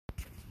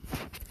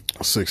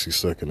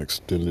60-second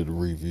extended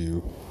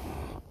review.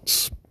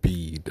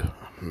 Speed,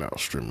 now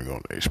streaming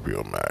on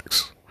HBO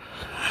Max.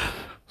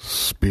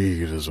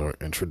 Speed is our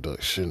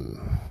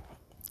introduction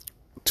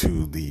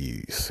to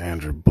the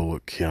Sandra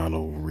Bullock,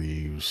 Keanu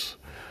Reeves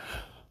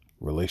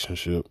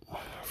relationship,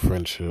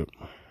 friendship,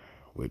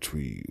 which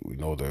we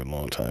know they're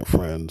longtime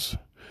friends.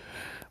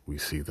 We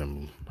see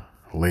them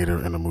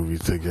later in the movie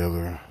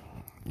together.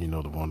 You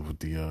know, the one with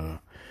the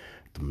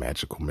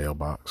magical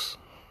mailbox,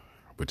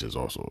 which is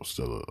also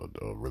still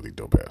a really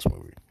dope ass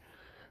movie.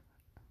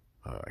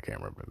 I can't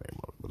remember the name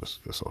of it, but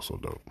it's also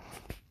dope.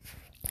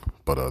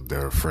 But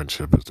their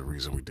friendship is the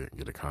reason we didn't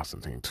get a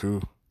Constantine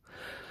 2,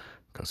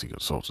 because he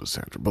consulted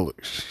Sandra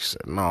Bullock. She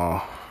said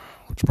no,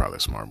 which is probably a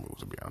smart move,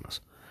 to be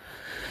honest.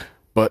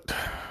 But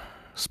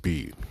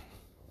Speed.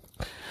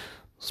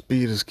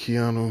 Speed is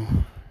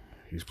Keanu.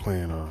 He's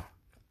playing a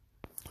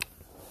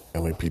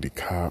LAPD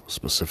cop,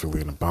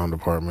 specifically in the bond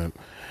department.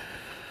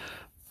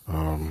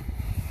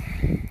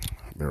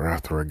 They're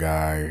after a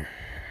guy.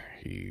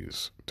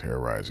 He's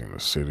terrorizing the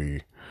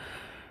city,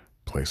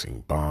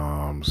 placing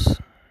bombs.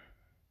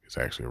 He's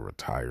actually a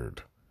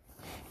retired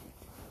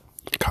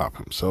cop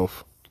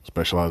himself,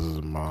 specializes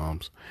in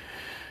bombs.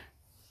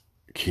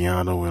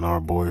 Keanu and our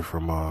boy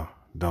from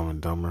Dumb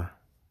and Dumber,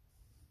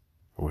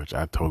 which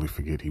I totally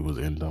forget he was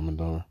in Dumb and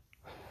Dumber.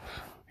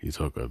 He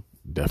took a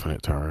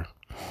definite turn,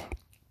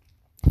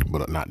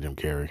 but not Jim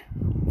Carrey,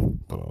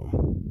 but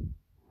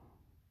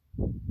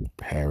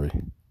Harry,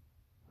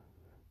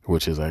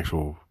 which his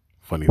actual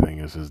funny thing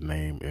is his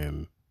name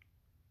in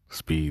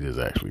Speed is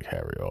actually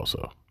Harry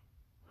also.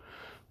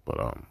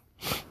 But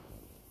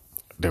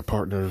they're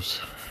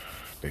partners.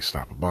 They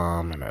stop a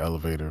bomb in an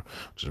elevator,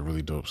 which is a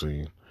really dope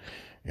scene.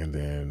 And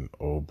then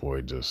old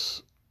boy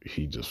just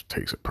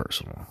takes it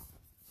personal,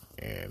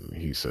 and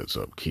he sets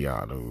up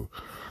Keanu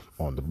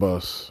on the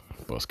bus.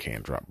 Bus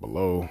can't drop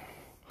below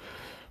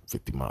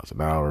 50 miles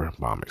an hour.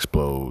 Bomb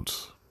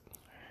explodes.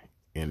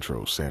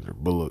 Intro Sandra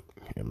Bullock,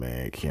 and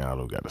man,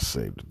 Keanu got to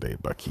save the day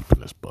by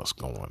keeping this bus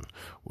going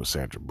with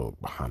Sandra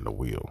Bullock behind the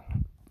wheel.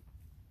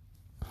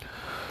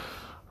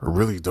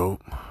 Really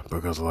dope,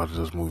 because a lot of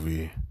this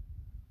movie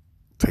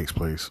takes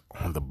place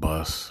on the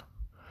bus.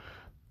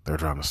 They're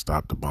trying to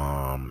stop the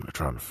bomb. They're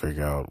trying to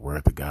figure out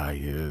where the guy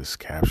is,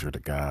 capture the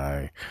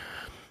guy,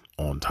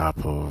 on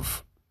top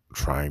of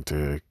trying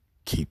to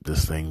keep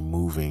this thing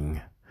moving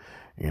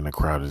in a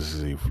crowded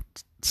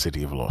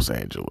city of Los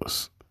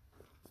Angeles.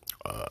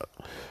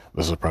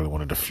 This is probably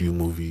one of the few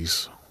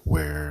movies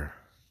where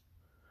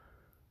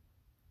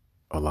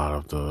a lot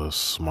of the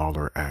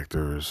smaller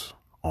actors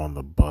on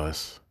the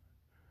bus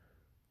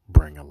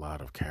bring a lot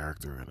of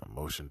character and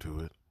emotion to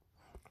it,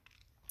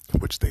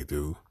 which they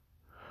do.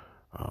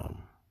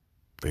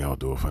 They all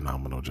do a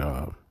phenomenal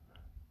job,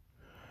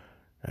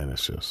 and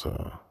it's just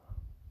a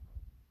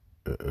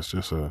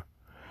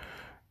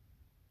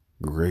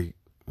great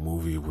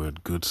movie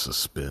with good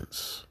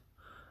suspense.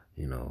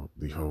 You know,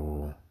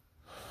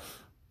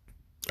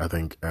 I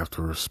think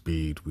after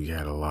Speed, we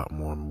had a lot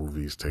more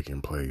movies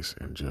taking place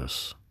in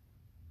just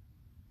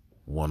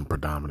one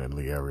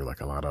predominantly area, like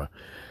a lot of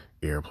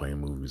airplane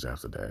movies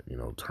after that, you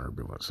know,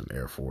 Turbulence and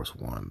Air Force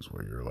Ones,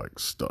 where you're like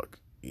stuck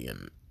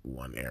in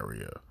one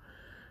area,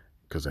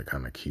 because that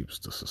kind of keeps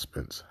the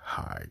suspense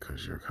high,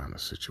 because you're kind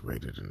of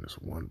situated in this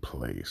one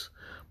place,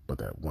 but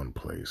that one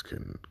place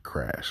can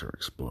crash or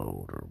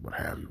explode or what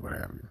have you.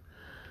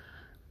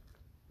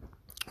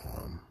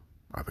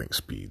 I think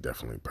Speed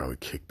definitely probably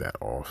kicked that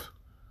off,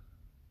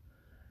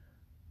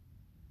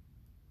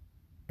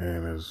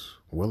 and as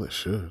well it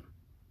should.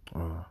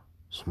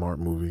 Smart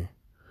movie.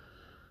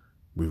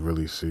 We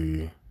really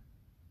see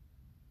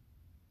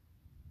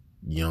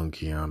young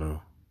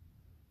Keanu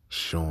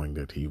showing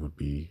that he would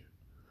be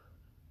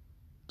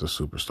the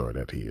superstar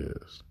that he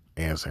is,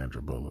 and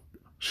Sandra Bullock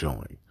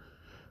showing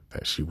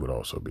that she would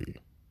also be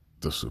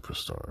the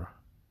superstar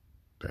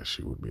that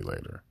she would be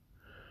later.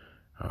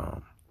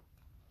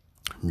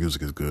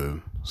 Music is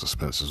good.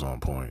 Suspense is on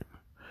point.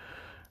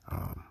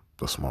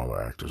 The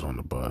smaller actors on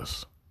the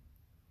bus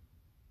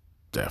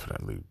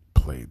definitely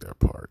played their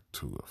part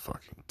to a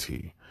fucking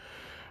T.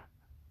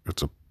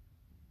 It's a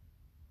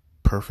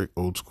perfect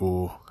old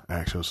school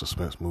action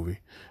suspense movie.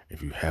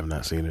 If you have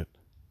not seen it,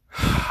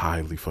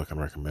 highly fucking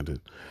recommend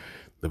it.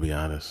 To be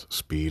honest,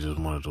 Speed is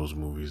one of those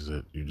movies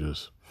that you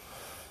just,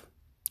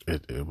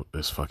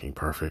 it's fucking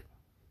perfect.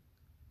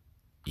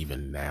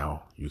 Even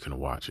now, you can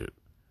watch it,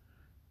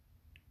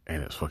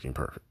 and it's fucking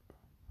perfect.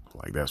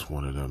 Like, that's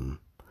one of them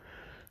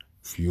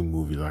few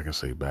movies I can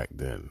say back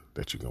then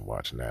that you can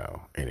watch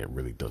now, and it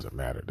really doesn't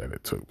matter that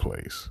it took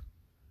place,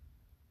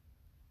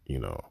 you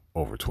know,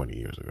 over 20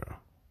 years ago.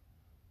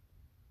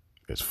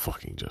 It's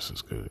fucking just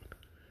as good,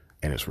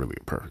 and it's really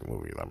a perfect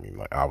movie. I mean,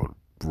 like, I would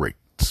rate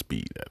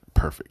Speed at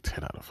perfect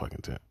 10 out of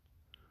fucking 10.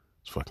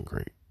 It's fucking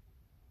great.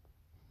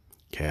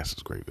 Cast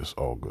is great. It's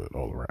all good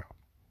all around.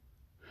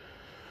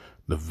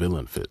 The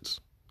villain fits.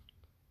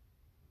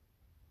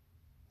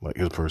 Like,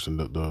 his person,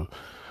 the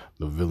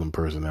villain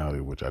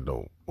personality, which I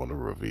don't want to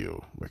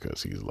reveal,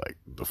 because he's like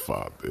the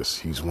father.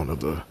 He's one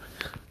of the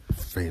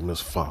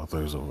famous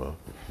fathers of a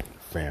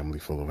family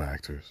full of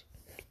actors.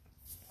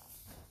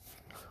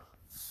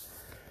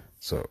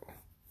 So,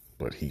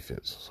 but he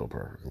fits so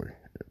perfectly.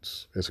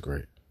 It's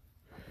great.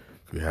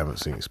 If you haven't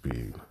seen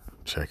Speed,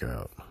 check it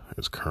out.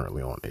 It's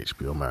currently on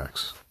HBO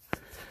Max.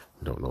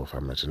 Don't know if I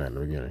mentioned that in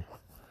the beginning.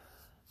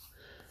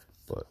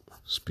 But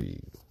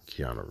Speed,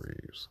 Keanu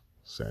Reeves,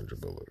 Sandra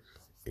Bullock,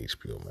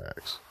 HBO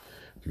Max.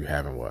 If you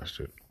haven't watched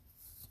it,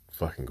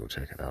 fucking go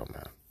check it out,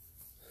 man.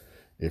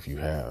 If you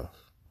have,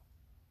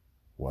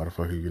 why the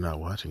fuck are you not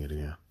watching it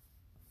again?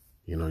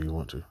 You know you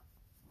want to.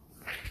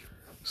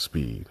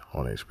 Speed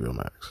on HBO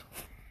Max.